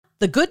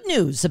The good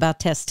news about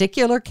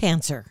testicular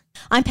cancer.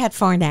 I'm Pat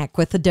Farnack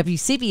with the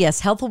WCBS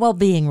Health and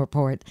Wellbeing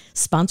Report,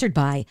 sponsored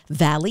by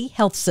Valley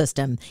Health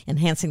System,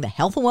 enhancing the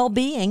health and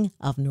well-being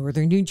of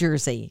Northern New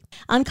Jersey.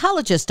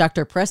 Oncologist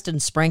Dr. Preston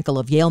Sprankle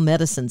of Yale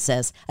Medicine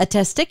says a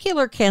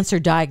testicular cancer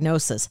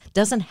diagnosis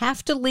doesn't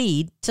have to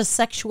lead to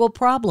sexual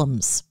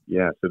problems.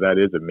 Yeah, so that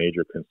is a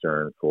major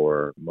concern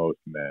for most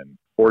men.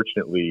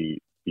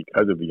 Fortunately,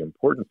 because of the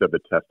importance of the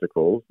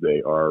testicles,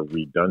 they are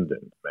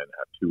redundant. Men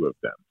have two of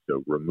them.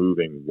 So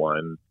removing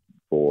one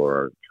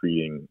for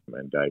treating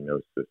and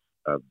diagnosis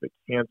of the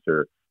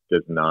cancer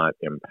does not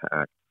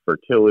impact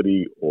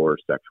fertility or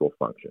sexual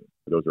function.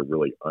 Those are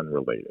really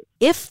unrelated.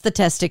 If the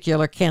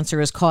testicular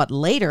cancer is caught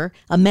later,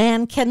 a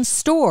man can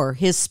store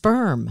his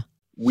sperm.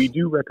 We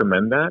do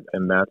recommend that,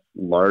 and that's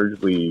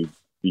largely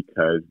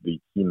because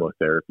the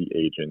chemotherapy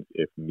agents,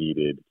 if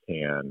needed,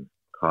 can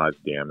cause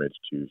damage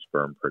to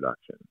sperm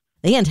production.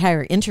 The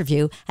entire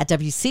interview at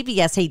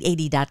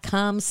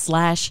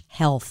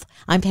WCBS880.com/health.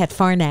 I'm Pat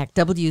Farnack,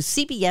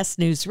 WCBS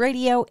News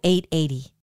Radio 880.